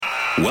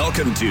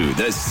Welcome to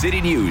the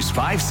City News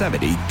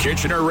 570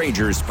 Kitchener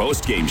Rangers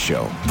postgame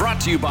show. Brought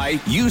to you by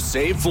You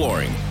Save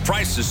Flooring.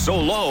 Prices so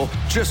low,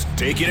 just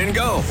take it and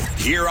go.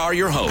 Here are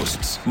your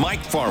hosts,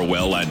 Mike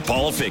Farwell and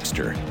Paul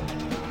Fixter.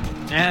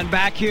 And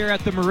back here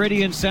at the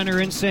Meridian Centre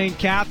in St.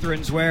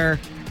 Catharines, where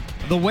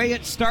the way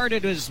it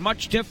started is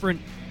much different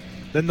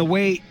than the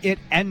way it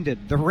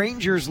ended. The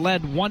Rangers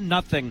led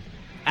 1-0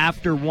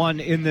 after one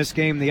in this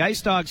game. The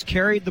IceDogs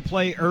carried the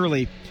play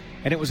early,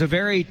 and it was a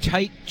very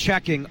tight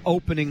checking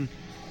opening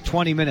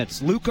 20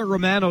 minutes. Luca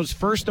Romano's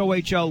first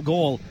OHL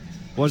goal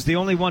was the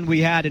only one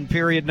we had in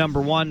period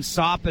number one.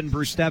 Sop and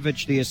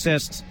Brustevich the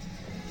assists.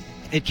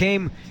 It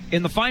came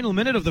in the final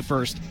minute of the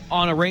first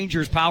on a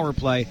Rangers power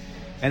play,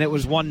 and it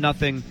was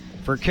 1-0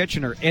 for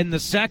Kitchener. In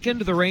the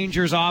second, the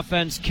Rangers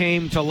offense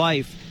came to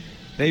life.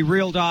 They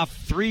reeled off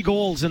 3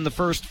 goals in the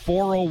first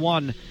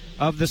 4:01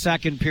 of the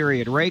second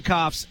period.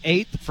 Rakoff's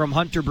 8th from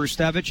Hunter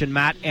Brustevich and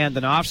Matt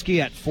Andonovsky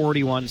at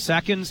 41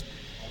 seconds.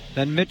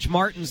 Then Mitch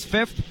Martin's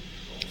 5th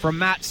from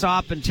Matt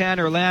Sop and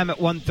Tanner Lamb at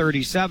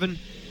 1:37,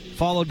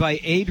 followed by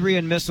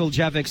Adrian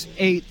Miseljevic's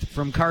 8th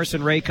from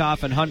Carson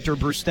Rakoff and Hunter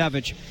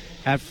Brustevich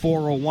at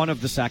 4:01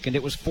 of the second.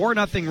 It was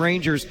 4-0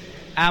 Rangers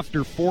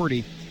after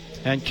 40,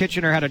 and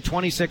Kitchener had a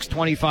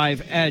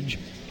 26-25 edge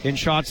in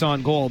shots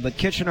on goal, but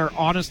Kitchener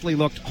honestly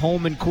looked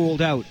home and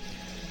cooled out.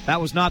 That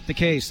was not the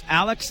case.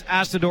 Alex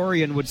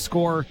Asadorian would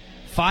score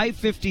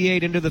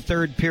 5:58 into the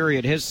third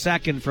period, his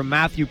second from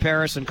Matthew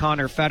Paris and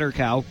Connor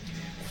Federkow,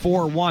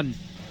 4-1.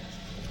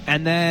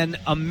 And then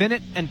a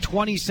minute and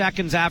 20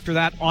 seconds after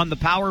that on the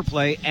power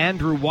play,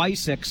 Andrew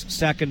Wysik's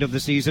second of the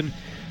season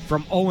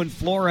from Owen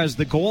Flores,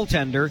 the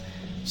goaltender,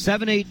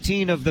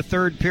 7:18 of the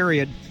third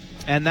period,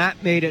 and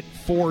that made it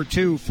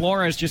 4-2.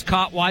 Flores just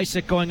caught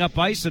Wysyk going up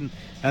ice, and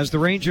as the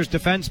Rangers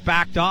defense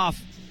backed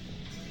off,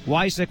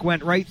 Wysyk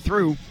went right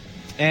through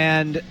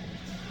and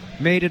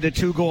made it a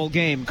 2-goal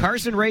game.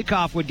 Carson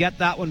Rakoff would get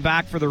that one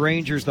back for the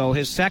Rangers, though,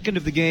 his second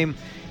of the game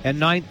and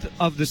 9th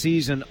of the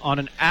season on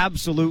an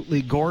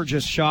absolutely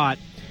gorgeous shot.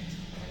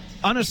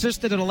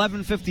 Unassisted at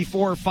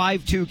 11:54,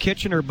 5-2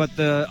 Kitchener, but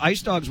the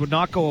IceDogs would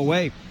not go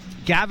away.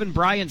 Gavin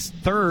Bryant's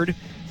third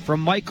from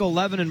Michael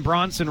Levin and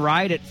Bronson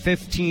Ride at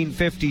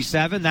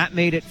 15:57. That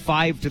made it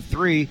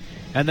 5-3.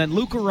 And then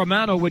Luca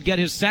Romano would get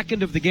his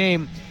second of the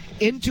game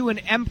into an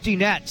empty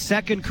net.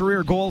 Second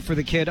career goal for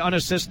the kid,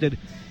 unassisted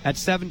at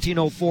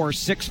 17:04,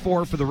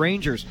 6-4 for the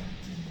Rangers.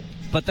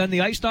 But then the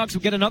IceDogs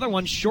would get another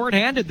one,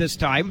 shorthanded this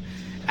time.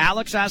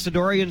 Alex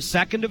Asadorian's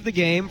second of the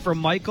game from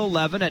Michael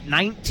Levin at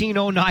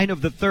 19:09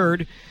 of the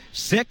third,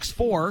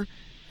 6-4.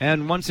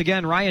 And once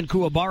again, Ryan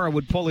Kuwabara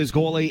would pull his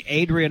goalie.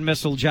 Adrian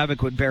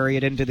Miseljevic would bury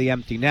it into the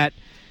empty net.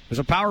 It was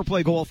a power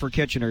play goal for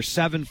Kitchener,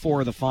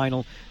 7-4 the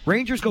final.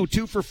 Rangers go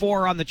 2 for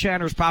 4 on the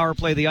Channers power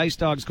play. The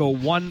IceDogs go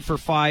 1 for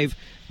 5.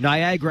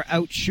 Niagara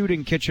out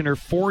shooting Kitchener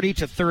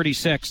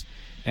 40-36.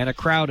 And a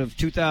crowd of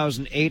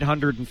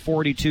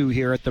 2,842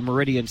 here at the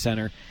Meridian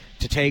Centre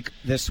to take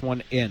this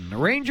one in. The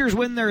Rangers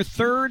win their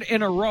third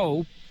in a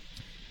row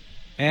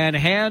and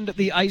hand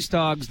the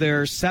IceDogs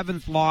their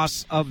 7th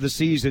loss of the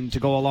season to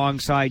go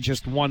alongside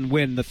just one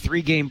win. The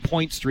 3-game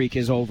point streak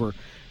is over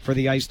for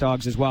the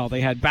IceDogs as well.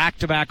 They had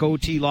back-to-back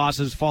OT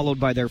losses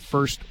followed by their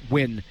first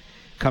win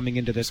coming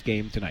into this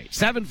game tonight.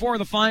 7-4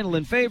 the final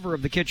in favor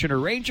of the Kitchener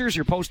Rangers.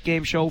 Your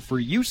post-game show for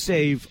You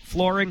Save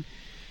Flooring.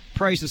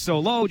 Price is so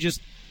low, just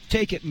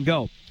take it and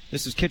go.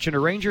 This is Kitchener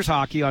Rangers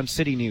hockey on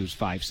City News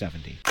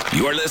 570.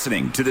 You're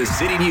listening to the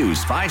City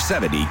News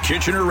 570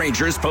 Kitchener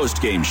Rangers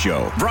postgame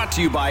show. Brought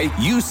to you by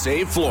You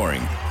Save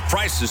Flooring.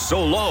 Prices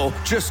so low,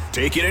 just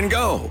take it and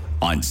go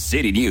on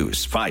City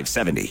News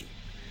 570.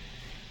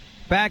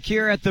 Back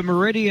here at the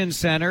Meridian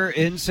Centre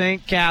in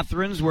St.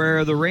 Catharines,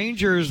 where the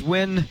Rangers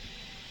win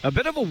a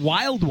bit of a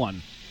wild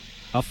one.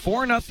 A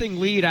 4-0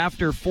 lead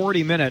after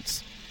 40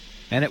 minutes,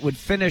 and it would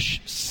finish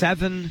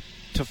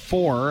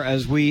 7-4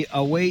 as we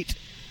await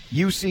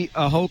Jussi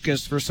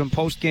Ahokas for some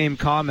post-game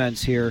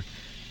comments here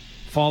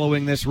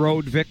following this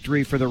road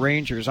victory for the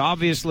Rangers.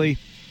 Obviously,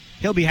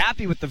 he'll be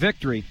happy with the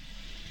victory,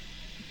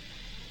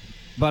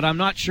 but I'm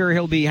not sure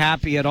he'll be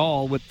happy at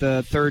all with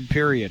the third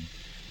period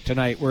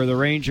tonight, where the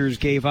Rangers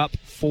gave up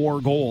 4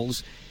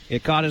 goals.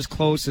 It got as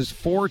close as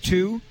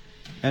 4-2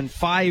 and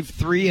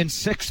 5-3 and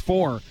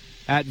 6-4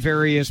 at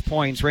various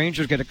points.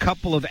 Rangers get a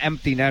couple of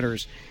empty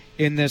netters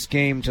in this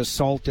game to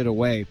salt it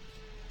away.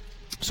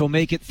 So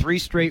make it 3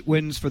 straight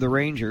wins for the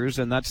Rangers,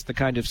 and that's the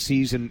kind of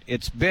season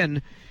it's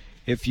been.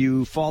 If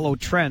you follow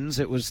trends,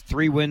 it was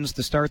 3 wins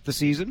to start the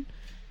season,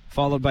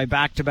 followed by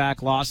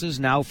back-to-back losses,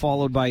 now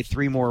followed by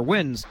 3 more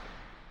wins.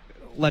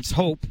 Let's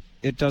hope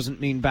it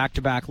doesn't mean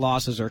back-to-back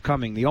losses are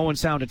coming. The Owen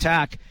Sound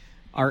Attack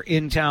are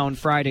in town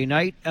Friday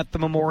night at the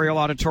Memorial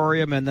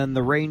Auditorium, and then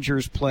the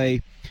Rangers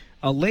play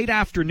a late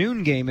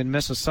afternoon game in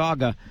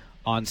Mississauga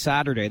on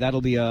Saturday.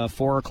 That'll be a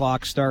 4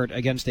 o'clock start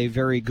against a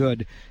very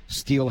good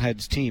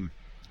Steelheads team.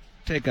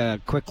 Take a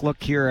quick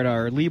look here at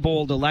our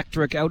Liebold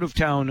Electric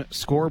out-of-town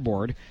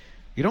scoreboard.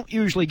 You don't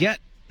usually get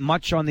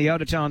much on the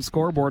out-of-town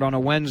scoreboard on a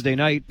Wednesday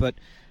night, but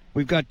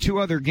we've got 2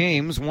 other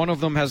games. One of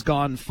them has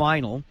gone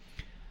final.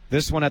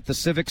 This one at the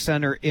Civic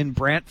Centre in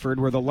Brantford,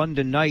 where the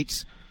London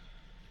Knights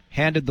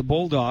handed the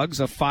Bulldogs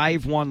a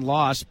 5-1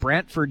 loss.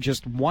 Brantford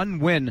just one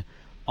win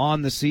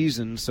on the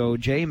season, so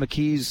Jay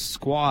McKee's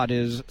squad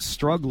is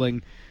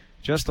struggling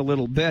just a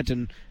little bit,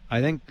 and I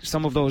think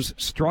some of those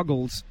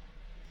struggles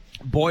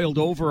boiled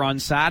over on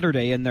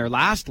Saturday in their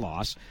last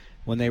loss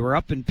when they were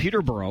up in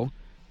Peterborough,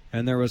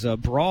 and there was a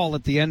brawl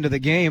at the end of the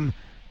game.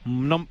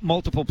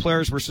 Multiple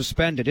players were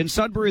suspended. In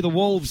Sudbury, the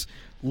Wolves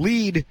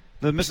lead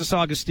the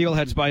Mississauga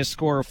Steelheads by a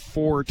score of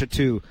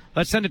 4-2.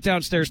 Let's send it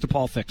downstairs to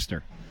Paul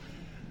Fixter.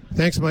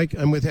 Thanks, Mike.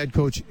 I'm with head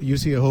coach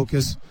Jussi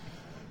Ahokas.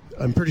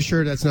 I'm pretty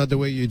sure that's not the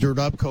way you drew it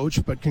up,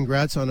 Coach, but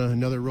congrats on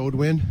another road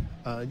win.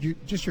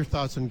 Just your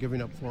thoughts on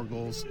giving up 4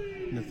 goals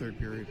in the third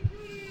period.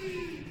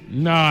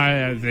 No,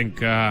 I think,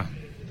 good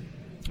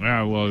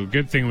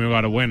thing we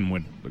got to win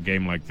with a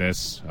game like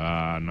this.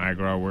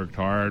 Niagara worked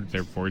hard,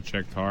 their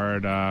forechecked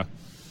hard,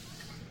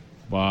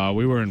 but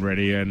we weren't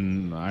ready,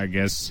 and I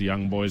guess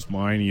young boys'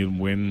 mind, you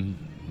win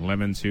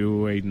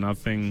 11-2,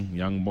 8-0.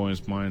 Young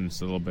boys' mind,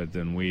 it's a little bit,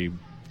 and we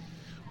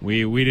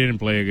didn't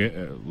play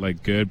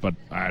good, but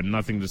I had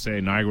nothing to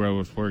say. Niagara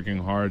was working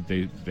hard.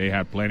 They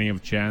had plenty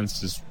of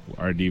chances.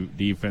 Our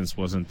defense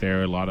wasn't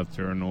there. A lot of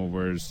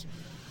turnovers.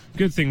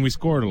 Good thing we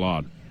scored a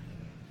lot.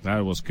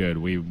 That was good.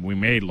 We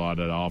made a lot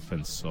of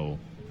offense, so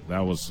that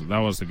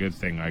was a good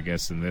thing, I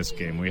guess, in this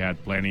game. We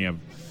had plenty of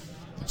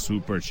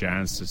super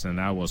chances, and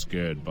that was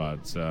good.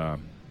 But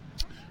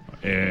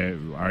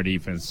our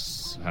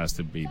defense has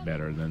to be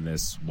better than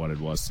this, what it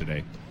was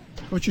today.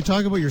 Coach, you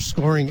talk about your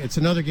scoring. It's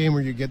another game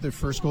where you get the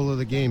first goal of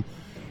the game.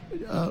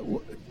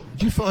 Do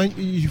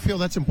you feel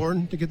that's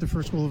important to get the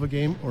first goal of a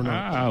game or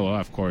not? Well,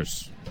 of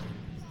course.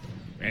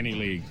 Any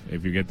league,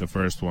 if you get the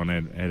first one,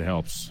 it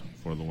helps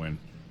for the win.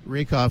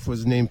 Rakoff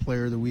was named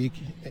Player of the Week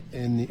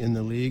in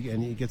the league,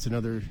 and he gets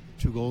another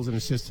 2 goals and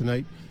assists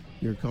tonight.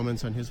 Your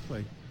comments on his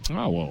play?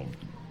 Oh, well,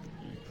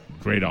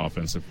 great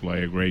offensive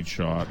play, a great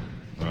shot.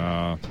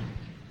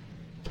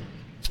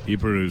 He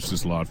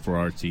produces a lot for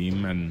our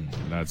team, and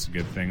that's a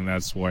good thing.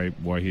 That's why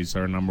he's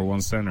our number 1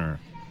 center.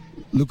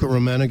 Luca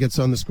Romano gets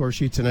on the score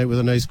sheet tonight with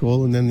a nice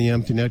goal, and then the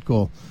empty net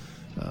goal.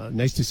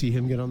 Nice to see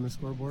him get on the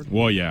scoreboard.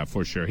 Well, yeah,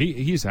 for sure.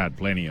 He's had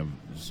plenty of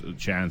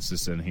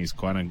chances, and he's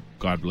kind of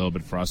got a little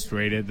bit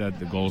frustrated that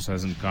the goals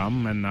hasn't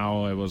come, and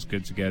now it was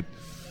good to get,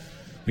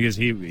 because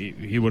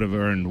he would have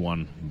earned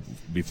one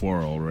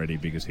before already,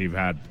 because he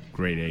had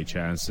great A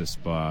chances,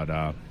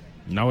 but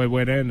now it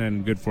went in,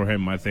 and good for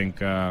him. I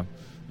think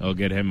it'll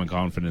get him a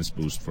confidence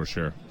boost for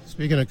sure.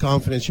 Speaking of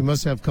confidence, you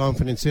must have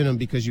confidence in him,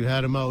 because you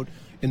had him out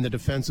in the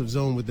defensive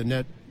zone with the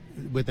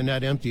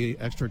net empty,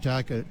 extra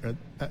attacker.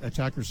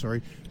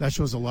 That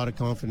shows a lot of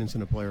confidence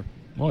in a player.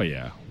 Well,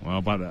 yeah.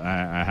 Well, but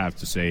I have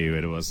to say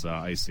it was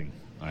icing.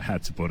 I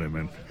had to put him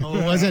in.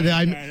 Oh, was it?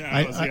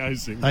 It was the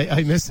icing.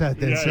 I missed that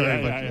then.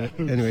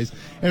 Anyways,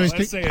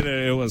 let's say that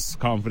it was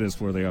confidence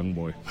for the young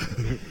boy.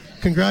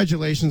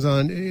 Congratulations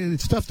on.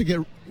 It's tough to get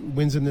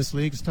wins in this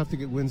league. It's tough to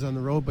get wins on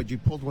the road, but you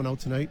pulled one out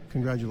tonight.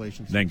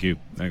 Congratulations. Thank you.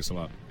 Thanks a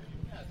lot.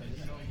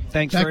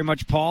 Thanks very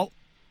much, Paul.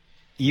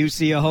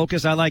 Jussi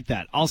Ahokas, I like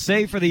that. I'll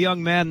say for the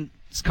young man's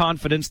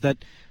confidence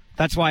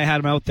that's why I had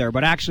him out there.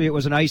 But actually it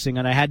was an icing,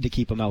 and I had to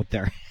keep him out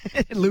there.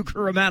 Luca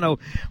Romano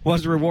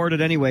was rewarded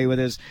anyway with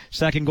his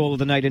second goal of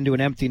the night into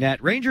an empty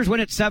net. Rangers win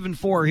at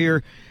 7-4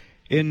 here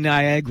in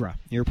Niagara.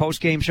 Your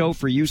post-game show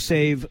for You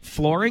Save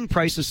Flooring.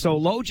 Price is so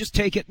low, just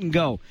take it and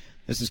go.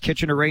 This is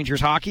Kitchener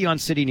Rangers hockey on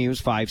City News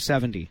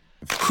 570.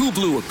 Who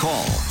blew a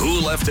call?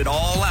 Who left it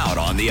all out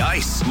on the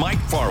ice?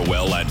 Mike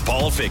Farwell and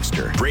Paul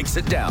Fixter breaks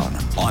it down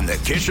on the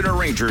Kitchener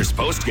Rangers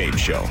postgame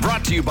show.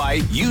 Brought to you by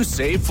You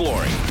Save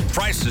Flooring.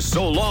 Price is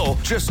so low,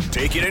 just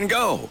take it and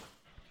go.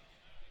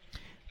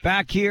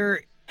 Back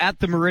here at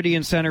the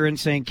Meridian Centre in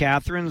St.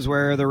 Catharines,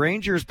 where the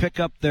Rangers pick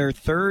up their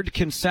 3rd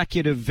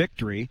consecutive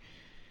victory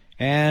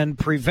and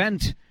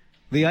prevent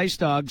the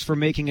IceDogs from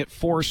making it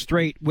 4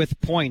 straight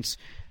with points.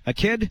 A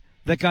kid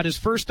that got his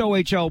first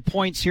OHL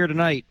points here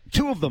tonight.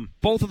 2 of them,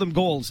 both of them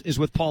goals, is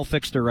with Paul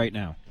Fixter right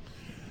now.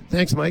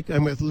 Thanks, Mike.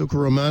 I'm with Luca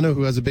Romano,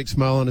 who has a big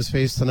smile on his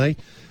face tonight.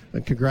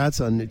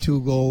 Congrats on the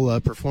 2-goal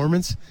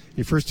performance.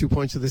 Your first 2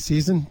 points of the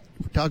season.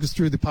 Talk us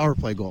through the power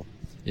play goal.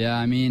 Yeah,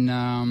 I mean,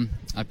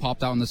 I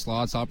popped out in the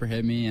slot, Stopper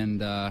hit me, and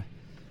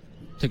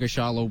took a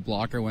shot, low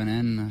blocker, went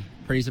in.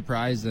 Pretty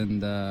surprised,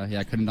 and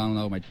I couldn't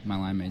download my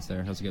line mates there.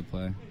 That was a good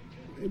play.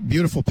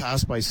 Beautiful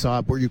pass by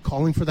Saab. Were you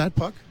calling for that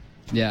puck?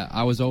 Yeah,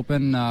 I was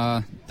open.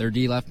 Their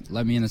D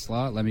let me in the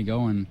slot, let me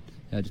go, and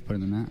just put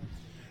it in the net.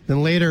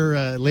 Then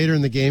later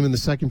in the game, in the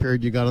second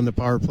period, you got on the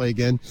power play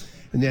again,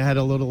 and you had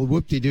a little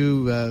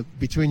whoop-de-doo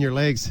between your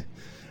legs.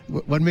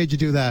 What made you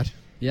do that?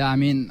 Yeah, I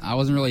mean, I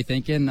wasn't really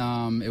thinking.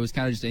 It was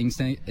kind of just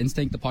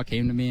instinct. The puck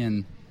came to me,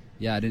 and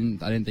I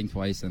didn't think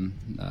twice. And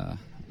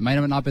might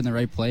have not been the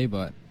right play,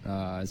 but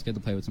it's good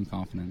to play with some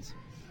confidence.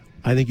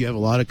 I think you have a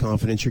lot of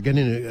confidence. You're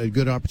getting a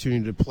good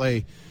opportunity to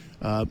play.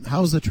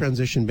 How's the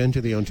transition been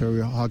to the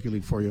Ontario Hockey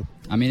League for you?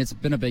 I mean, it's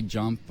been a big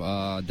jump.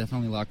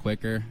 Definitely a lot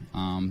quicker.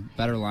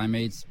 Better line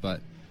mates,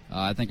 but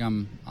I think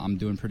I'm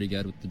doing pretty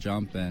good with the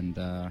jump, and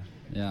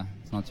yeah,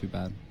 it's not too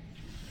bad.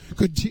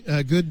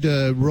 Good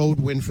road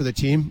win for the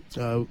team.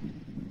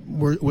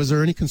 Was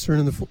there any concern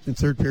in the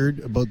third period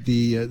about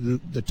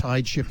the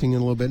tide shifting in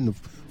a little bit and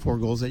the 4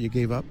 goals that you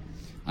gave up?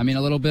 I mean,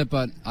 a little bit,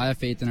 but I have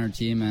faith in our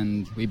team,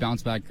 and we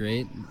bounced back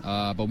great,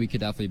 but we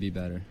could definitely be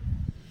better.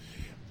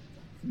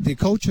 The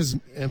coach has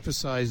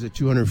emphasized a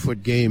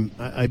 200-foot game.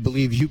 I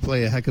believe you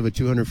play a heck of a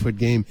 200-foot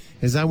game.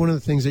 Is that one of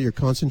the things that you're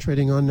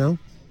concentrating on now?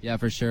 Yeah,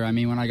 for sure. I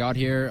mean, when I got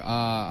here,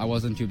 I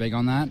wasn't too big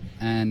on that,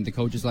 and the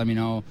coach just let me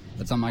know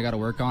that's something I got to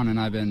work on, and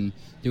I've been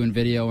doing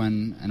video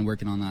and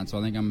working on that, so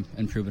I think I'm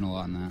improving a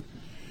lot in that.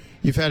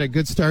 You've had a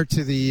good start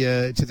to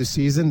the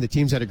season. The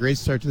team's had a great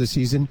start to the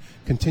season.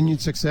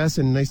 Continued success,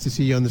 and nice to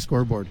see you on the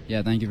scoreboard.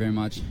 Yeah, thank you very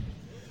much.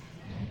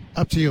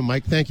 Up to you,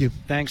 Mike. Thank you.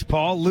 Thanks,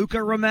 Paul.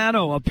 Luca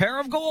Romano, a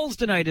pair of goals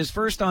tonight, his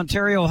first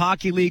Ontario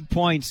Hockey League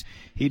points.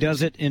 He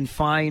does it in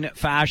fine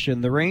fashion.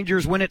 The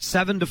Rangers win it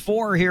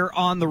 7-4 here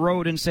on the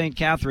road in St.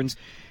 Catharines.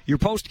 Your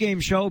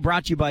post-game show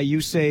brought to you by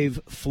You Save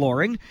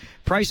Flooring.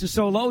 Price is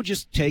so low,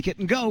 just take it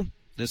and go.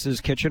 This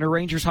is Kitchener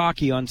Rangers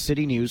Hockey on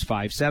City News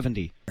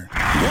 570.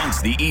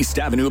 Once the East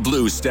Avenue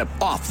Blues step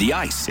off the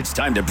ice, it's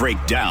time to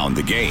break down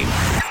the game.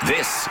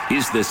 This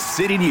is the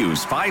City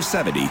News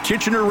 570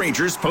 Kitchener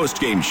Rangers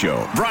postgame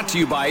show, brought to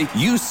you by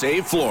You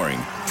Save Flooring.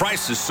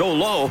 Price is so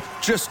low,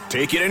 just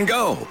take it and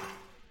go.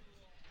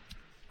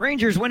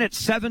 Rangers win it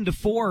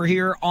 7-4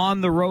 here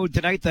on the road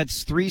tonight.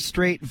 That's 3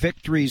 straight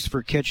victories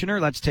for Kitchener.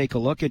 Let's take a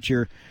look at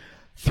your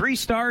 3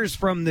 stars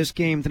from this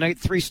game tonight.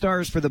 3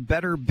 stars for the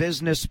Better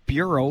Business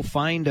Bureau.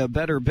 Find a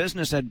better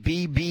business at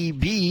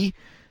bbb.org.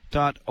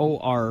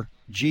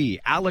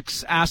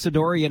 Alex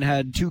Asadorian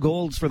had 2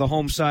 goals for the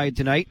home side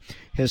tonight.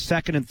 His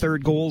second and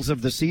third goals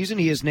of the season.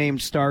 He is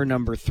named star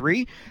number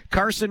 3.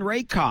 Carson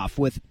Rakoff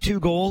with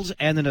 2 goals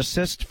and an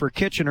assist for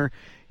Kitchener.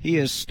 He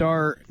is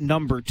star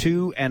number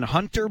 2. And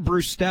Hunter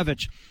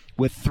Brustevich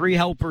with 3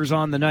 helpers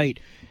on the night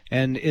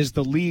and is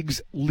the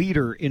league's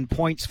leader in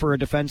points for a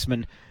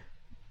defenseman.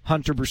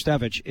 Hunter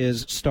Brustevich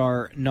is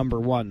star number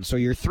 1. So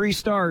your 3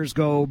 stars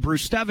go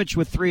Brustevich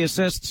with 3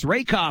 assists,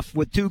 Rakoff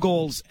with 2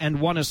 goals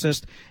and 1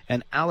 assist,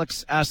 and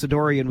Alex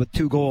Asadorian with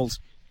 2 goals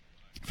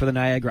for the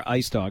Niagara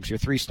IceDogs. Your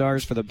 3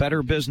 stars for the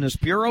Better Business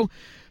Bureau.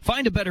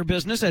 Find a better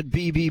business at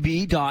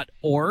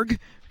bbb.org.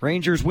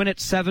 Rangers win it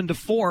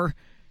 7-4.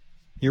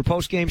 Your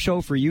post-game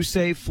show for You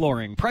Save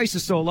Flooring. Price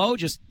is so low,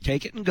 just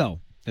take it and go.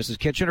 This is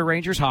Kitchener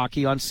Rangers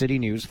Hockey on City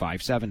News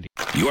 570.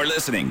 You're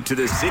listening to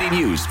the City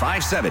News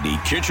 570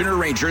 Kitchener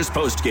Rangers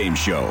postgame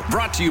show,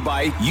 brought to you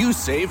by You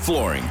Save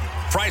Flooring.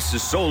 Price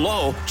is so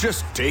low,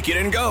 just take it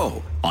and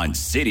go on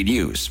City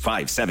News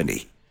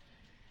 570.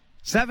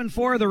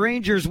 7-4, the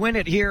Rangers win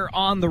it here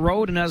on the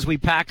road, and as we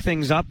pack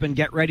things up and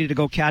get ready to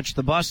go catch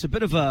the bus, a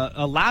bit of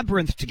a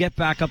labyrinth to get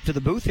back up to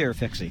the booth here,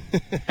 Fixie.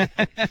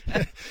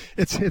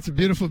 It's a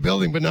beautiful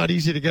building, but not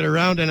easy to get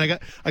around, and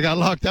I got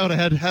locked out. I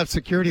had to have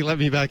security let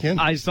me back in.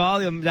 I saw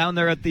them down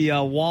there at the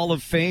Wall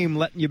of Fame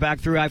letting you back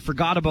through. I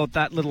forgot about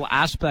that little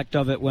aspect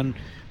of it when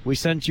we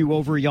sent you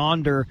over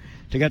yonder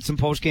to get some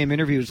post-game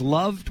interviews.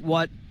 Loved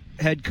what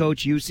head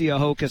coach Jussi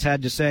Ahokas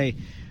had to say.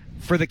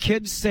 For the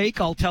kid's sake,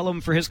 I'll tell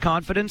him for his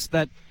confidence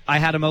that I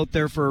had him out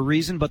there for a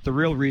reason, but the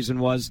real reason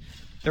was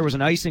there was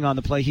an icing on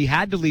the play. He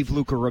had to leave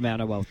Luca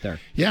Romano out there.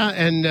 Yeah,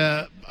 and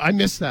I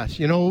missed that.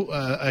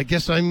 I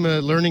guess I'm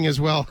learning as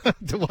well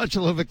to watch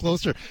a little bit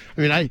closer.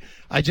 I mean,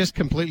 I just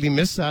completely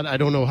missed that. I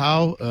don't know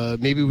how.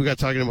 Maybe we got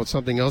talking about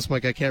something else,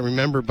 Mike. I can't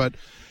remember. But,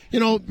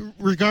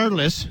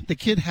 regardless, the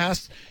kid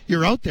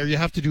you're out there. You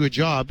have to do a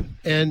job.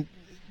 And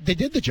they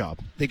did the job.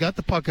 They got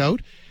the puck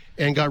out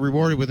and got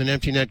rewarded with an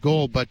empty net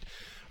goal. But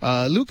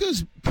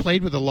Luca's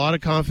played with a lot of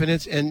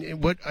confidence,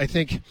 and what I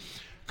think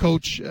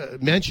Coach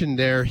mentioned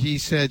there, he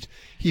said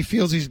he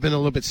feels he's been a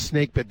little bit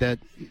snake bit, that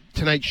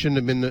tonight shouldn't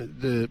have been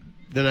the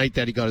night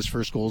that he got his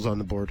first goals on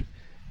the board.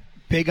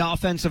 Big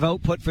offensive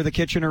output for the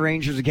Kitchener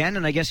Rangers again,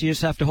 and I guess you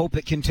just have to hope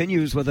it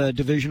continues with a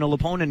divisional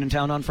opponent in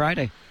town on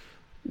Friday.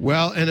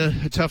 Well, and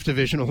a tough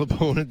divisional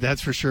opponent, that's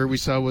for sure. We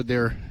saw what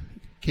they're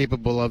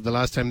capable of the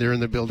last time they were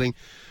in the building.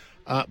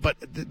 But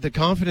the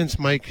confidence,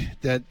 Mike,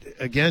 that,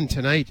 again,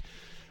 tonight,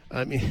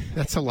 I mean,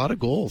 that's a lot of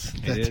goals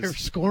that they're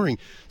scoring.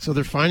 So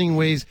they're finding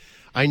ways.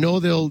 I know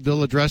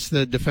they'll address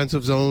the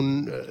defensive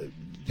zone.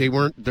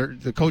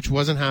 The coach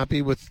wasn't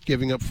happy with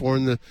giving up 4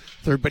 in the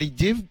third, but he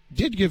did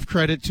give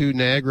credit to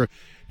Niagara.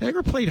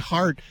 Niagara played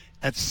hard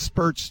at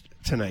spurts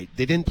tonight.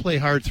 They didn't play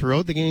hard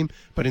throughout the game,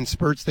 but in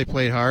spurts they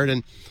played hard,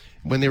 and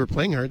when they were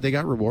playing hard, they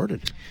got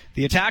rewarded.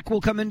 The Attack will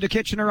come into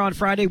Kitchener on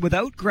Friday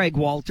without Greg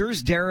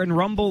Walters. Darren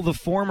Rumble, the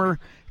former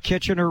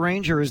Kitchener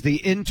Ranger, is the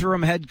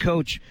interim head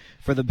coach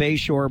for the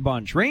Bayshore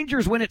Bunch.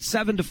 Rangers win it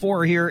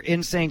 7-4 here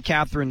in St.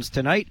 Catharines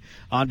tonight.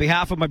 On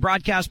behalf of my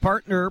broadcast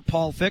partner,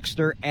 Paul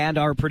Fixter, and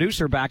our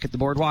producer back at the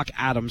Boardwalk,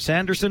 Adam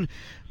Sanderson,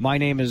 my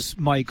name is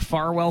Mike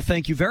Farwell.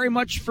 Thank you very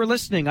much for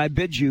listening. I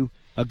bid you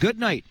a good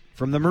night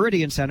from the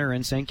Meridian Centre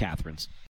in St. Catharines.